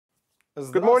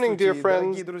Good morning, dear friends.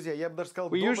 Дорогие друзья, я бы даже сказал,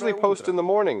 We usually доброе post утро. in the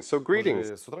morning, so Мы greetings.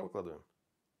 же с утра выкладываем.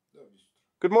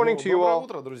 Good morning to you Доброе all.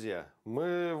 утро, друзья.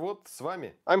 Мы вот с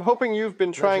вами. I'm hoping you've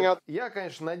been trying out Я,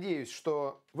 конечно, надеюсь,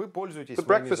 что вы пользуетесь the моими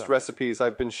breakfast завтраками. recipes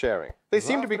I've been sharing. They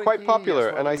seem to be Завтраки, quite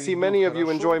popular, я and I смотрю, see идут many of you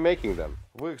хорошо. enjoy making them.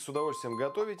 Вы их с удовольствием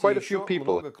готовите. Quite a и few еще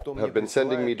people много кто мне have been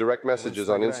sending me присылает direct в messages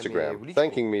on Инстаграме и в Instagram, личку.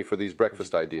 thanking me for these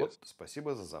breakfast Вот, ideas.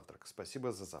 спасибо за завтрак.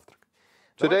 Спасибо за завтрак.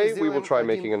 Today Давайте we will try сделаем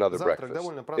making один another завтрак breakfast.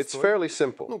 довольно It's простой. fairly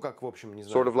simple, Ну, как, в общем, не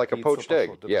знаю, sort of like a яйцо poached egg.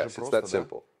 пашот. Это же Yes, it's просто, that да?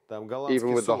 simple. Там голландский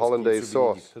Even with the соус, hollandaise яйцо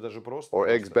sauce, Бенедикт. Это же просто, or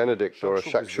eggs просто. benedict, or a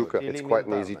Шакшука shakshuka, сделать. it's quite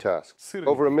an easy Элементарно. task. Сырники.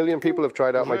 Over 1 million people have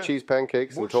tried out my Уже cheese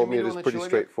pancakes and больше told me it is миллиона pretty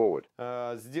человек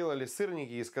straightforward. сделали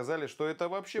сырники и сказали, что это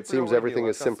вообще It seems плевое everything дело.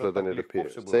 is simpler Оказывается, than так it легко appears.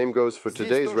 все было. Same goes for Здесь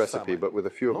today's то же recipe, самое. but with a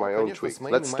few of Но, my own конечно, с tweaks.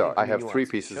 моими Let's start. I маленькими have 3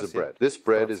 нюансами. pieces Сейчас of я bread. This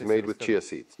bread is процессе made with расскажу. chia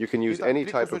seeds. You can use Итак, any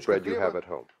 3 type of кусочка bread you have хлеба. at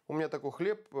home. У меня такой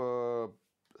хлеб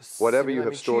с Whatever you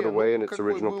семенами have stored чиа. away in Ну, its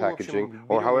какой original был, в packaging, общем,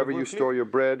 or берем however любой you store хлеб,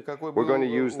 your bread, какой we're был going to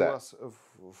use у that. вас в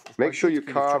Make sure you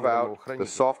пакетике или в carve чем вы там его out the храните.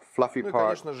 soft, fluffy Ну и, part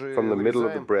конечно же, from the middle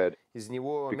of the вырезаем bread из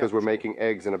него because we're мякушку. making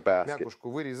eggs in a basket. Мякушку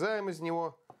вырезаем из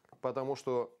него, потому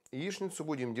что яичницу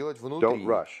будем делать Don't внутри.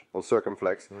 rush. We'll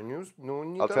circumflex. Ну,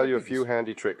 не I'll tell you a few торопитесь.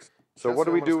 handy tricks. So Сейчас what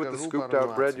do я we вам do with the расскажу scooped пару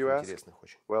out bread, нюансов you ask? интересных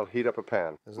очень. Well, heat up a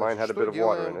pan. Mine Значит, had a что bit of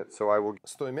water in делаем it, so I will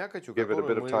с той мякотью, give it a которую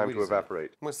bit of мы time to вырезали?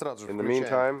 evaporate. Мы сразу же In the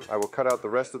включаем. meantime, I will cut out the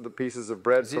rest of the pieces of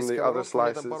bread from Здесь the other сковородка, у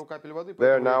меня там slices. пару капель воды, There,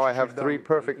 поэтому now I я have чуть-чуть 3 дам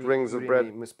perfect rings of время bread.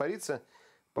 им испариться.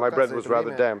 My Пока bread за was это rather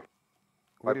время damp.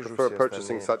 I вырежу prefer все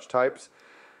purchasing остальные. such types.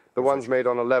 The ones made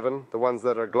on a leaven, the ones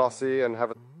that are glossy and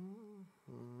have a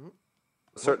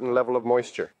certain level of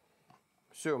moisture.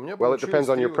 Все, у меня Well, it получились depends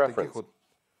on 3 your вот таких preference. вот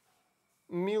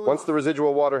Once милых the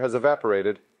residual water has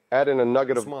evaporated, add in a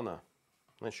nugget of кусмана.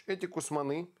 Значит, эти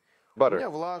кусманы у butter, меня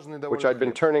влажный which довольно I'd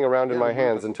been хлеб. turning around in Я my люблю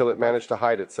hands такой until it хлеб. managed to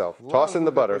hide itself. Toss in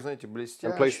the Влажный такой, butter знаете, and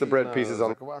place the блестящий bread на pieces on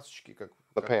заквасочке, как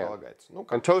the pan полагается. Ну, and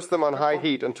как toast them on high вам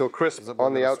heat until crisp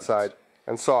on the outside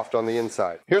and soft on the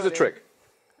inside. Here's a Далее. trick.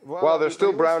 While they're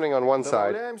still browning on one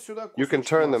side, Добавляем сюда you can кусочек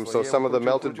turn them масла. so Я его some of the крутил,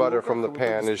 melted крутил в butter руках, from the и в итоге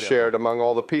pan is спрятал. shared among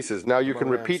all the pieces. Now you can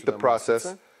Добавляем repeat the сюда process,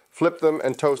 маслица. flip them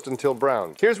and toast until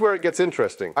brown. Here's where it gets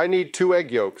interesting. I need 2 egg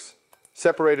yolks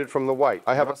separated from the white.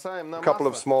 I have Бросаем на a couple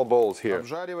of масло, small bowls here.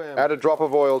 обжариваем Add a drop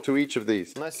of oil to each of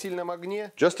these. на сильном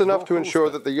огне Just до enough to ensure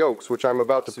хруста. that the yolks, which I'm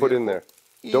about to put in there,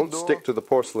 И don't до stick to the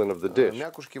porcelain of the dish.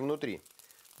 мякушки внутри.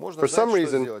 Можно For знать, some что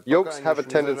reason, сделать. yolks Пока have a они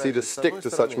еще не tendency to зажарились. С stick одной to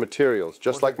such стороны, materials,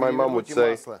 just можно like my mom would перевернуть и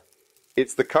say, масло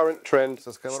it's the current trend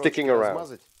со сковородочки sticking around.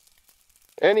 размазать.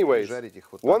 Anyways, жарить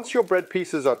их вот так. once your bread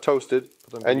pieces are toasted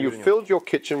Потом and you've перевернем. filled your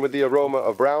kitchen with the aroma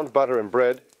of browned butter and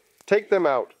bread, take them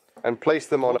out and place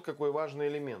them on Вот какой важный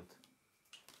элемент.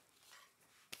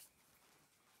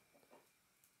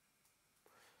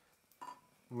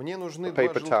 Мне нужны a два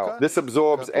paper towel. желтка, This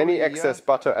absorbs any которые я excess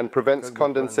butter and prevents как бы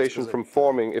правильно condensation сказать, from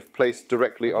forming if placed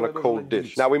directly on a которые cold должны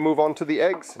dish. отделить. Now we move on to the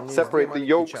eggs. У меня есть Separate две the маленькие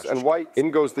yolks and чашечки. whites. In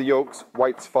goes the yolks,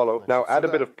 whites follow. Now add a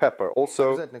сюда bit of pepper.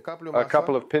 Also, обязательно каплю a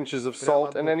couple масла. of pinches of Прямо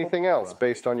salt and одну anything капку. else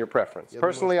based on your preference. Я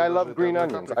думаю, Personally, что I даже love этой green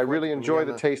одной onions. капли I really хватит. У enjoy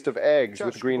меня the на taste of eggs with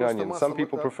чашечку green просто onions. масло Some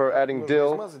people вот prefer adding нужно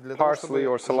dill, измазать для того, parsley, чтобы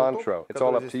or cilantro. желток, It's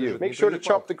all который up to здесь you. лежит, Make не sure to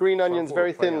прилипал chop the green к onions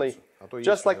very фарфору, thinly, фаянсу. А то есть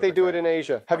just у like него they do it такая- in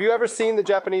Asia. Have you ever seen the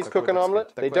Japanese cook an так omelet?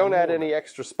 сказать, They такая don't add мода. any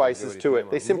extra spices to it.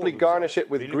 They simply Моду garnish it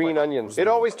with взял. green Прилипать onions. к It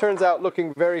always turns out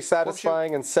looking very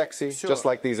satisfying and sexy, Всё. just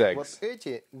like these eggs. Вот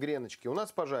эти греночки у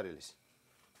нас пожарились.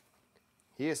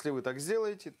 Если вы так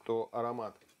сделаете, то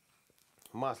аромат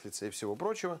маслица и всего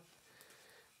прочего.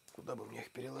 Куда бы мне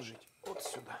их переложить? Вот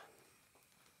сюда.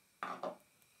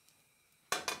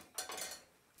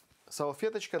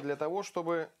 Салфеточка для того,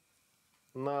 чтобы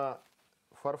на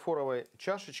фарфоровой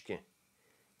чашечке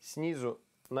снизу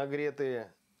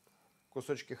нагретые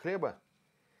кусочки хлеба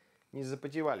не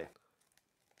запотевали.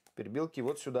 Теперь белки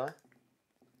вот сюда.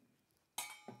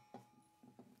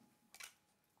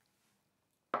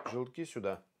 Желтки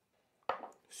сюда.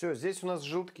 Все, здесь у нас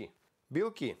желтки.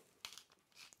 Белки.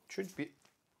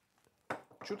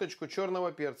 Чуточку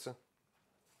черного перца.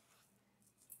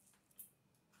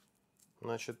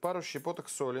 Значит, пару щепоток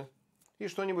соли. И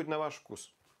что-нибудь на ваш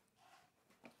вкус.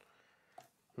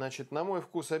 Значит, на мой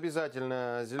вкус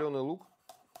обязательно зеленый лук.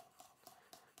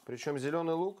 Причем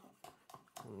зеленый лук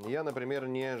я, например,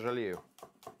 не жалею.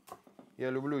 Я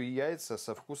люблю яйца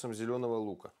со вкусом зеленого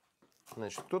лука.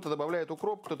 Значит, кто-то добавляет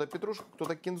укроп, кто-то петрушку,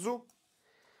 кто-то кинзу.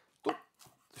 Тут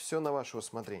все на ваше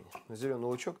усмотрение. Зеленый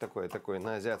лучок такой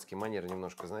на азиатский манер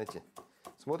немножко, знаете.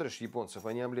 Смотришь японцев,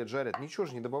 они омлет жарят, ничего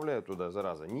же не добавляют туда,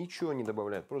 зараза. Ничего не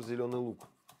добавляют, просто зеленый лук.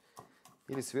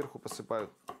 Или сверху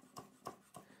посыпают.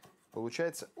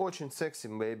 Получается очень секси,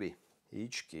 бэйби.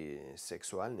 Яички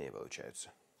сексуальные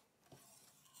получаются.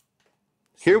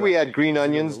 Here we add green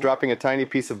onions, dropping a tiny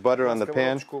piece of butter on the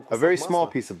pan, a very small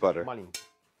piece of butter.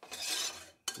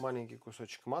 Маленький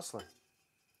кусочек масла.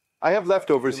 I have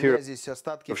leftovers here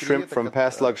of shrimp from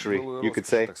past luxury, you could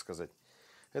say.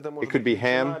 It could be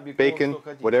ham, bacon,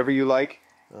 whatever you like.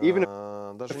 Even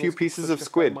a few pieces of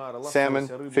squid,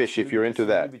 salmon, fish if you're into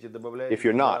that. If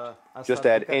you're not, just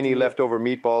add any leftover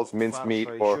meatballs, minced meat,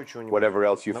 or whatever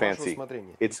else you fancy.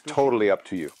 It's totally up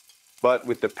to you. But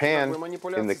with the pan,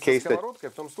 in the case that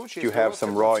you have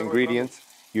some raw ingredients,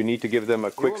 you need to give them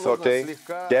a quick saute.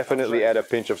 Definitely add a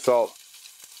pinch of salt.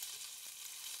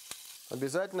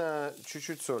 Обязательно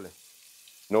чуть-чуть соли.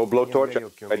 No blowtorch.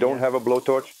 I don't have a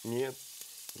blowtorch. Нет.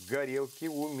 Горелки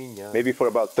у меня. Maybe for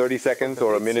about 30 seconds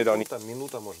or a minute on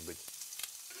минута, может быть.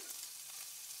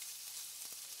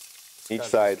 each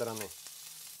side.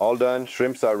 All done.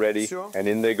 Shrimps are ready. And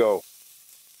in they go.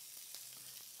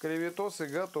 Креветосы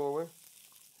готовы.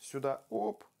 Сюда.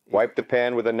 Оп. Wipe the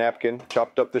pan with a napkin,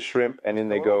 chopped up the shrimp, and in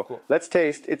they go. Let's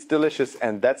taste. It's delicious,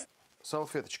 and that's...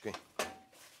 Салфеточкой.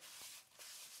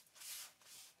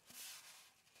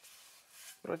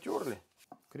 Протерли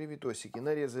креветосики,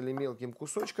 нарезали мелким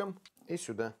кусочком и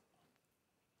сюда.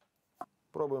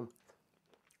 Пробуем.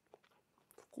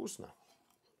 Вкусно.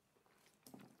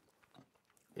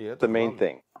 И это the main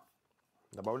thing.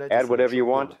 Добавляйте Add whatever you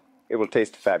want. It will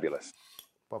taste fabulous.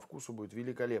 По вкусу будет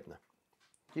великолепно.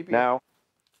 Теперь Now,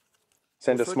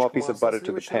 send a small piece of butter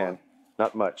to the pan.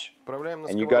 Not much.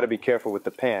 And you got to be careful with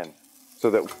the pan so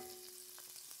that...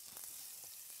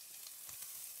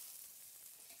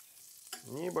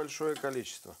 Небольшое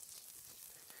количество.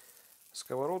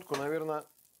 Сковородку, наверное,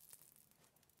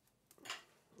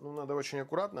 надо очень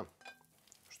аккуратно,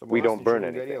 чтобы у нас ничего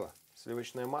не горело.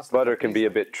 Сливочное масло. Butter can be a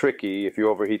bit tricky if you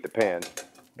overheat the pan.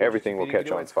 Everything will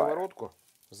catch on fire. Сковородку,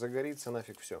 загорится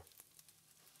нафиг все.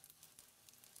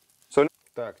 So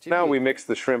now we mix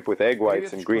the shrimp with egg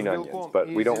whites and green onions, but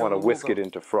we don't want to whisk it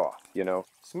into froth, you know.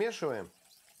 Смешиваем,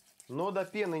 но до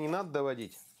пены не надо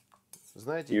доводить.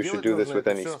 Знаете, you should do this with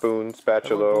any spoon,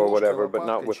 spatula, or whatever, but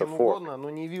not with a fork.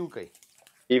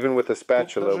 Even with a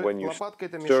spatula, when you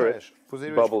stir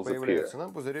it, bubbles appear.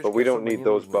 But we don't need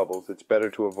those bubbles. It's better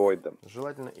to avoid them.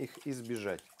 Желательно их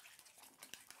избежать.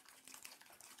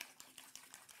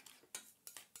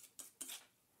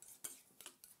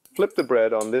 Flip the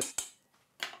bread on this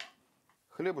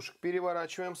Хлебушек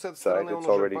переворачиваем с этой side. стороны, он It's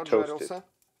уже already поджарился. toasted.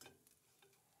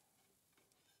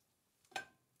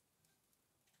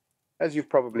 As you've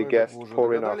probably guessed,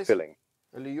 pour in our filling.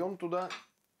 Льем туда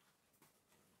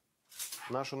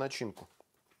нашу начинку.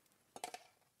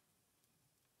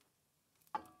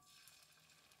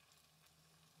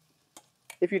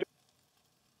 If you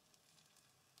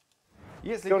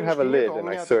Если don't have a lid, and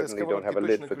I certainly don't have a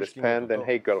lid for this pan, then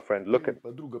hey girlfriend, look at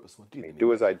me.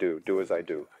 Do as I do, do as I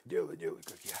do. Делай,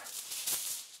 как я.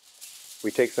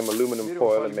 We take some aluminum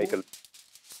foil and make a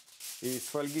И из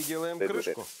фольги делаем lid with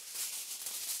it. крышку.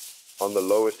 On the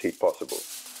lowest heat possible.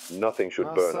 Nothing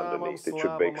should burn underneath. It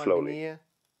should bake slowly.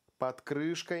 Под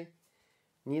крышкой.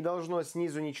 Не должно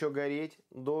снизу ничего гореть.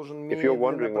 Должен If you're медленно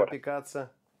wondering what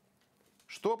пропекаться.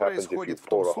 Что happens if you происходит в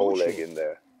том pour a whole egg случае, in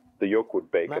there? The yolk would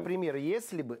bake and например,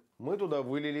 если бы мы туда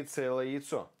вылили целое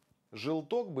яйцо,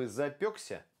 желток бы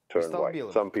запекся и turn стал white.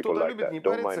 белым. Some people Кто-то like любит that. не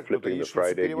Don't париться, mind кто-то flipping the яичницу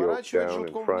fried egg yolk переворачивает down and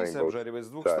желтком frying вниз, both обжаривает с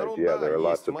двух sides. сторон. Yeah, Да, there are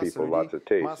lots есть of масса people, людей, lots of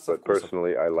tastes, масса but вкусов.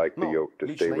 personally I like the Но yolk to stay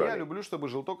лично я runny. люблю, чтобы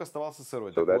желток оставался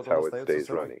сырой. So Так that's вот, он how it остается stays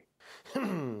сырой.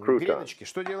 runny. Croutons. Греночки.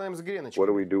 Что делаем с What do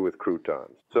греночками? we do with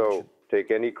croutons? So take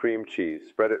any cream cheese,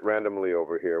 spread it randomly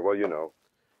over here. Well, you know.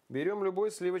 Берем любой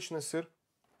сливочный сыр,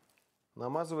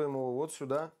 намазываем его вот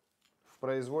сюда в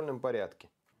произвольном порядке.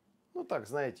 Ну так,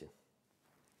 знаете.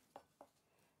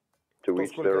 To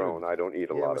each their own. I don't eat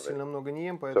a Я lot его of it. сильно много не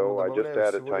ем, поэтому So I just добавляю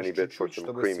add a всего tiny лишь bit for чуть-чуть, some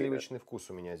чтобы creaminess. сливочный вкус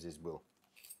у меня здесь был.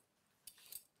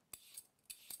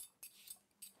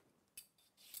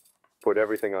 Put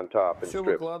everything on top in Все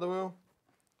strips. выкладываю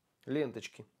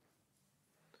ленточки.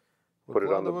 Put it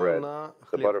on the bread. Выкладываю на The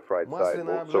хлеб. butter fried side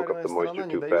Масляная won't soak up обжаренная the сторона moisture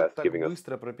не too дает fast, так giving us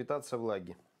быстро пропитаться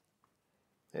влаги.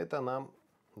 Это нам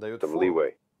дает some форму.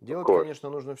 leeway. Делать, course. конечно,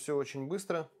 нужно все очень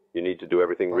быстро. You need to do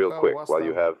everything real Пока у quick вас while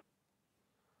you там, have,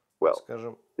 well,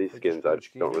 скажем, these такие skins, I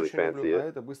штучки я don't не really очень fancy люблю, а it.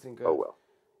 это быстренько Oh well.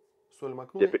 соль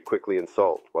макнули. Dip it quickly in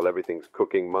salt while everything's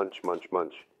cooking. Munch, munch,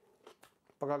 munch.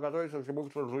 Пока готовится, все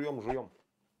быстро жуем.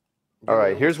 All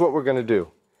right, here's what we're going to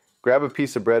do. Grab a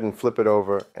piece of bread and flip it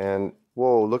over. And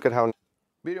whoa, look at how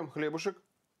Берем хлебушек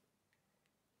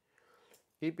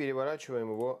и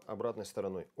переворачиваем его обратной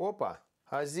стороной. Опа!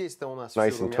 А здесь-то у нас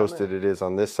nice все and toasted румяное. it is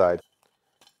on this side.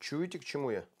 Чуете, к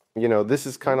чему я? You know, this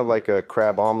is kind of like a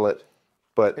crab omelet,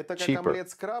 but Это как cheaper. омлет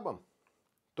с крабом,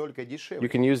 только дешевле.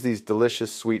 You can use these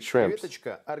delicious sweet shrimps,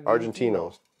 Креветочка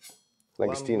Argentinos,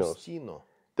 langostinos. Лангустино.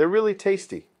 They're really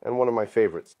tasty and one of my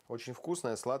favorites. Очень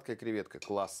вкусная, сладкая креветка,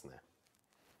 классная.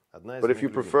 Одна из But if моих you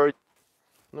любимых. prefer,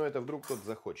 Но это вдруг кто-то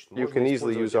захочет. you Можно can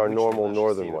easily использовать use our обычные normal наши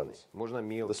northern северные. ones, Можно the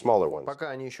мелкие. smaller ones. Пока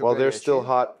они еще While they're still горячие,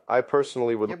 hot, I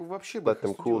personally would я бы вообще бы let их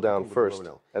them остудил, cool down потом бы first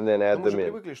добавлял. and then Но add мы же them in.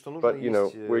 привыкли, что нужно But, you know,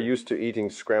 есть we're used to eating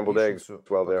scrambled eggs яичницу,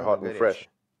 while they're пока hot она and fresh. горячая.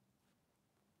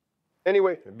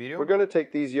 Anyway, Берем, we're going to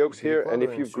take these yolks here, and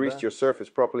if перекладываем you've greased сюда. your surface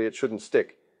properly, it shouldn't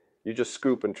stick. You just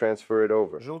scoop and transfer it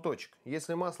over. Желточек.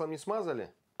 Если маслом не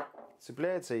смазали,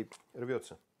 цепляется и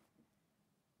рвется.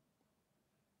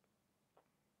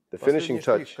 The finishing Последний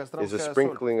touch штрих, is a костромская соль.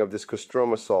 sprinkling of this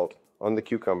Kostroma salt on the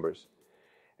cucumbers.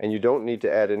 And you don't need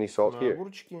to add any salt На here.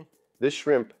 огурчики. This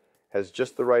shrimp has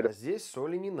just the right А здесь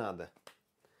соли не надо.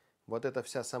 Вот эта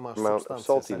вся сама amount of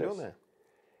субстанция saltiness. соленая.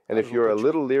 And if you're a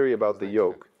little leery about the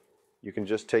yolk, you can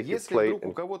just take your Если plate вдруг у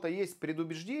and кого-то есть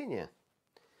предубеждение,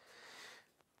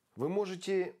 вы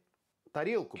можете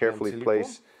тарелку carefully прям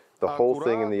place целиком the whole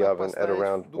thing in the аккуратно oven at поставить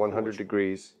around в 100 духовочку.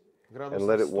 degrees and Градусов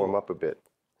let it warm 100. up a bit.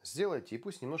 Сделайте, и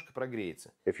пусть немножко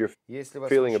прогреется. If you're Если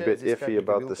вас feeling a смущает bit здесь iffy капелька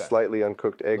about the белка. slightly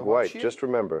uncooked egg Но white, вообще, just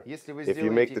remember, если вы if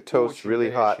you make сделаете the toast очень really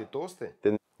горячие hot, тосты,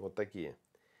 then вот такие,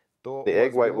 то the у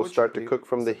egg вас white will белочек start to при cook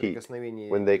from the heat соприкосновении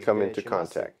when they с come into горячей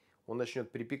массой, contact. он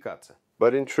начнет припекаться.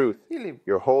 But in truth, Или,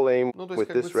 your whole aim ну, то есть, with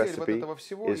как бы this цель вот recipe этого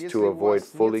всего, is если to у avoid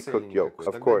вас fully нет цели cooked yolks. никакой,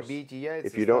 Of тогда course, бейте яйца,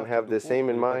 if you don't ставьте в have this духовку aim in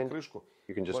или под mind, крышку,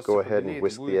 you can у just вас go всё ahead and побелеет, и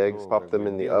whisk the будет, eggs, ну, pop как them бы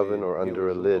in the белый, oven or under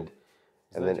a белый lid, желток.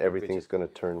 and then Знаете, как everything's эти, going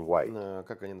to turn white.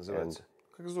 как они And, называются?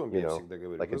 Как зомби, you я know, всегда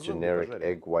говорю. like a Вы зомби generic пожарили.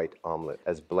 egg white omelet,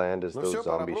 as bland as Ну those все,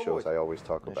 пора zombie shows пробовать. I always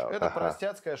talk Значит, about. это Haha.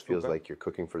 простецкая Feels штука. like you're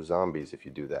cooking for zombies if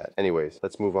you do that. Anyways,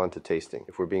 let's move on to tasting.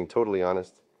 If we're being totally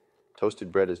honest,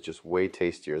 toasted bread is just way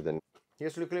tastier than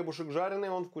Если хлебушек жареный,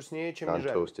 он вкуснее, чем не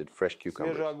жареный. non-toasted fresh Свежий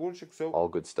cucumbers. огурчик, все All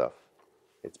good stuff.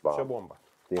 It's bomb. бомба.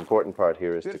 The important part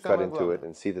here is to Теперь cut самое into it главное.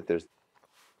 and see that there's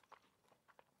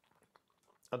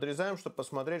Отрезаем, чтобы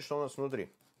посмотреть, что у нас внутри.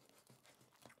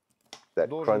 that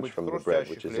Должен crunch быть from the bread,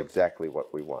 хрустящий which is хлеб. exactly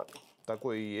what we want.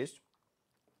 Такое и есть.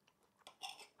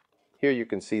 Here you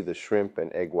can see the shrimp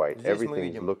and egg white. Здесь мы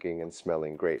Everything's видим looking and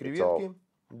smelling great. It's all Креветки,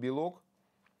 белок.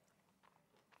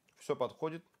 Все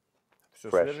подходит. Все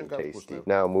fresh and свеженько, tasty. вкусно.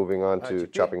 Now moving on А to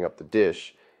теперь chopping up the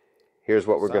dish. Here's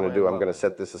what we're going to самое do. I'm going to главное.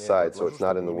 set this Я это aside so отложу, it's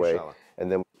not чтобы in the не way. мешало.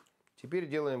 And then Теперь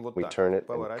делаем вот we так. turn it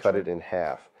and cut it Поворачиваем in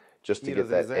half just to и get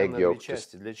that разрезаем egg на две yolk to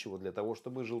части. Для чего? Для того,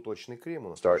 чтобы желточный крем у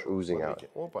нас start пошел. oozing out. Смотрите.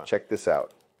 Опа. Check this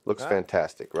out. Looks А?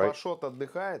 fantastic, right? Пашот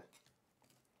отдыхает.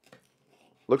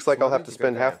 Looks like I'll have to Смотрите,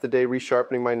 spend какая half the day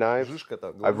resharpening my knives. Жишка-то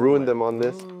I've ruined them on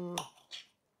гламурная.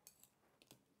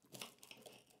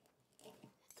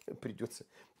 this. Придется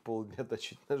полдня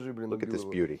точить ножи, блин, Look at this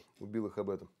beauty. убил их об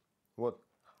этом. Вот.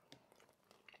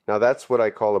 Now that's what I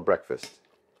call a breakfast.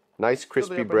 Nice Это я crispy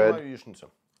понимаю bread, яичница.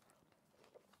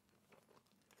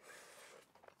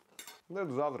 Это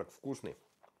завтрак вкусный,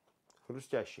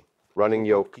 хрустящий. running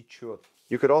yolk. Течет.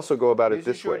 You could also go about it Есть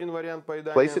this еще way. один вариант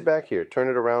поедания. Place it back here. Turn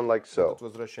it around like so. Этот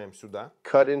возвращаем сюда.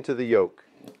 Cut into the yolk.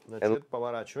 Значит,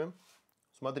 поворачиваем.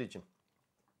 Смотрите.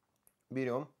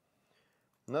 Берем.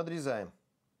 Надрезаем.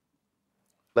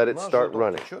 Let it У нас start желток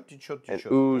running. течет, течет, And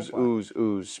течет. ooze, Опа. ooze,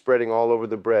 ooze, spreading all over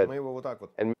the Мы bread. его вот так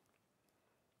вот. And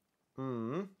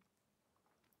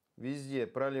Везде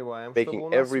проливаем, чтобы у making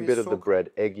нас every весь bit of the сок.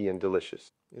 bread eggy and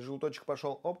delicious. И желточек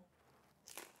пошел. Оп.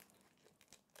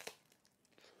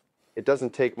 It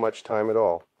doesn't take much time at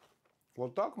all,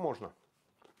 Вот так можно.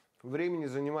 Времени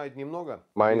занимает немного.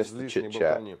 minus без the лишней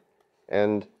chit-chat. болтовни.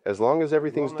 And as long as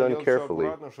everything's Главное done делать всё carefully,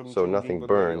 аккуратно, чтобы so ничего не nothing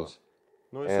подгорело. burns,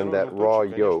 Но и and сырой that raw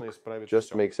желточек, конечно, yolk исправит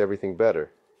just всё. makes everything better.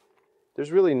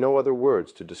 There's really no other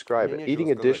words to describe Мне it. нечего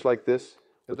Eating a dish сказать. like this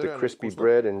with Это the реально crispy вкусно.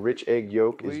 bread and rich egg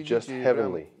yolk Вы is just едите и прям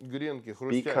heavenly. гренки Be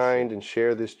хрустящие. kind and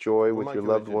share this joy with your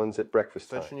loved Вымакивайте ones at breakfast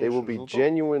time. They will be сочнейший желток.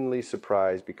 genuinely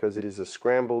surprised because it is a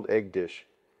scrambled egg dish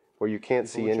where you can't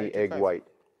see any получайте egg кайф. white.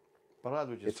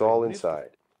 Порадуйте It's своих all близких.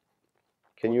 inside.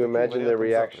 Can Вот you таким imagine their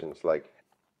вариантом reactions? Like,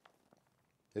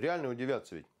 Реально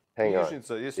удивятся ведь. hang on,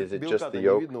 Яичница, если is it just белка-то the не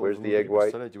yolk? видно, вот Where's the внутри, egg white?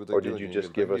 представляете, вы Or так did делаете, you они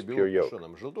just говорят, give а us где pure белок? yolk? Что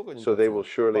нам, желток один So they подсунуть? will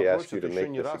surely ask Попросят you to еще make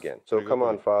не this раз again. So come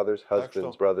on, приготовить. fathers, Так что,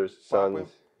 husbands, brothers, папы, sons.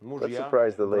 Let's мужья,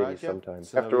 surprise the ladies братья,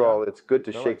 sometimes. After сыновья, all, it's good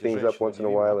to shake давайте, things up женщины, once in a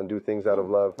удивим while их. and do things out of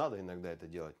Ну, love. надо иногда это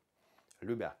делать,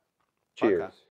 любя. Cheers. Пока.